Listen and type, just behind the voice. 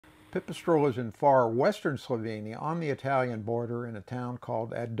Pipistrel is in far western Slovenia on the Italian border in a town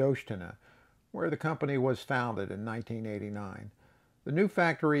called Aviation, where the company was founded in 1989. The new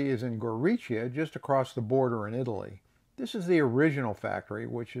factory is in Gorizia, just across the border in Italy. This is the original factory,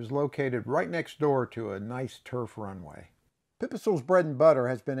 which is located right next door to a nice turf runway. Pipistrel's bread and butter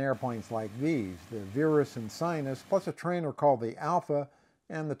has been airplanes like these, the Virus and Sinus, plus a trainer called the Alpha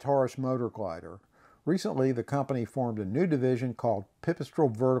and the Taurus motor glider. Recently, the company formed a new division called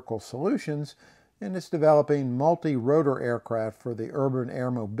Pipistrel Vertical Solutions, and it's developing multi-rotor aircraft for the urban air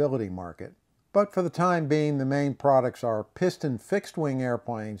mobility market. But for the time being, the main products are piston fixed-wing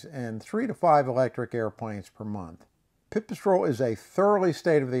airplanes and 3 to 5 electric airplanes per month. Pipistrel is a thoroughly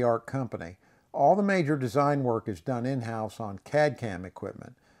state-of-the-art company. All the major design work is done in-house on CAD/CAM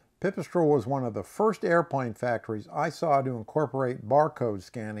equipment. Pipistrel was one of the first airplane factories I saw to incorporate barcode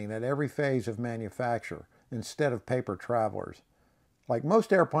scanning at every phase of manufacture instead of paper travelers. Like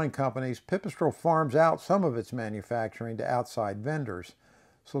most airplane companies, Pipistrel farms out some of its manufacturing to outside vendors.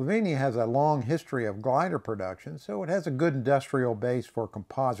 Slovenia has a long history of glider production, so it has a good industrial base for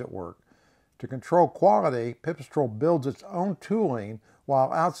composite work. To control quality, Pipistrel builds its own tooling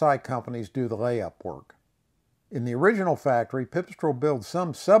while outside companies do the layup work. In the original factory, Pipistrel builds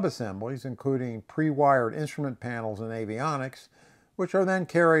some sub-assemblies, including pre-wired instrument panels and avionics, which are then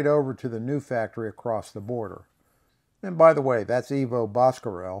carried over to the new factory across the border. And by the way, that's Ivo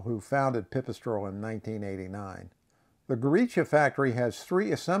Bertorelli, who founded Pipistrel in 1989. The Gorizia factory has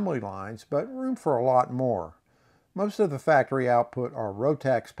 3 assembly lines, but room for a lot more. Most of the factory output are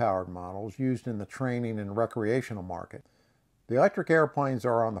Rotax-powered models used in the training and recreational market. The electric airplanes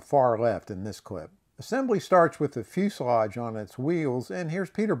are on the far left in this clip. Assembly starts with the fuselage on its wheels, and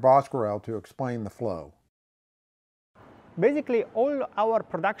here's Peter Bertorelli to explain the flow. Basically, all our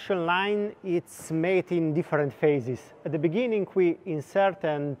production line is made in different phases. At the beginning, we insert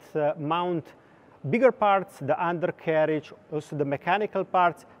and mount bigger parts, the undercarriage, also the mechanical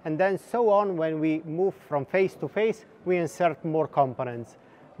parts, and then so on. When we move from phase to phase, we insert more components.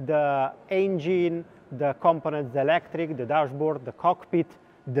 The engine, the components, the electric, the dashboard, the cockpit,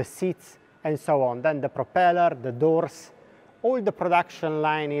 the seats, and so on. Then the propeller, the doors, all the production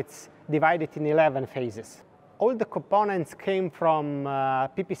line, it's divided in 11 phases. All the components came from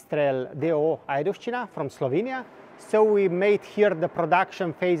Pipistrel DO Aviation from Slovenia. So we made here the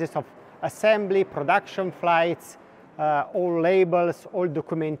production phases of assembly, production flights, all labels, all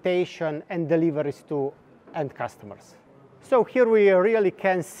documentation, and deliveries to end customers. So here we really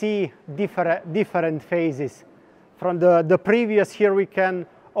can see different phases. From the previous, here we can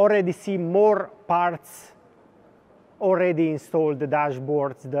already see more parts already installed, the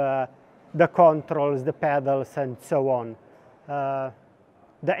dashboards, the controls, the pedals, and so on.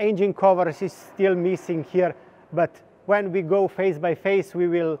 The engine covers is still missing here, but when we go phase by phase, we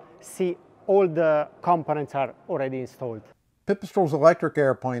will see all the components are already installed. Pipistrel's electric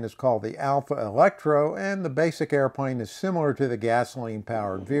airplane is called the Alpha Electro, and the basic airplane is similar to the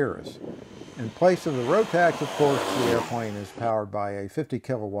gasoline-powered Virus. In place of the Rotax, of course, the airplane is powered by a 50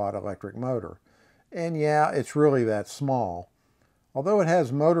 kilowatt electric motor. And yeah, it's really that small. Although it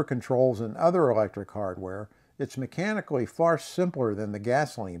has motor controls and other electric hardware, it's mechanically far simpler than the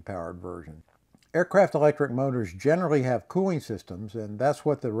gasoline-powered version. Aircraft electric motors generally have cooling systems, and that's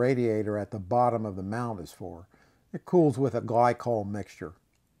what the radiator at the bottom of the mount is for. It cools with a glycol mixture.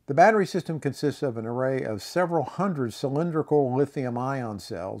 The battery system consists of an array of several hundred cylindrical lithium-ion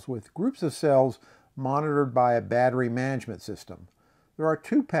cells with groups of cells monitored by a battery management system. There are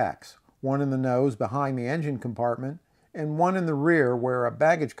 2 packs, one in the nose behind the engine compartment and one in the rear where a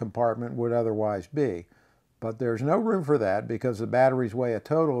baggage compartment would otherwise be. But there's no room for that because the batteries weigh a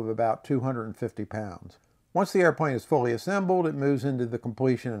total of about 250 pounds. Once the airplane is fully assembled, it moves into the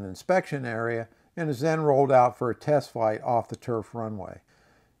completion and inspection area and is then rolled out for a test flight off the turf runway.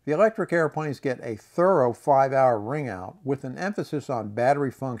 The electric airplanes get a thorough 5-hour ring out with an emphasis on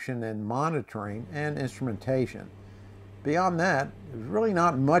battery function and monitoring and instrumentation. Beyond that, there's really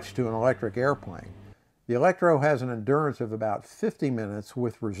not much to an electric airplane. The Electro has an endurance of about 50 minutes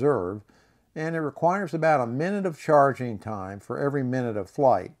with reserve, and it requires about a minute of charging time for every minute of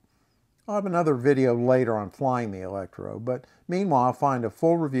flight. I'll have another video later on flying the Electro, but meanwhile find a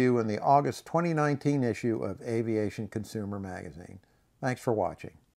full review in the August 2019 issue of Aviation Consumer Magazine. Thanks for watching.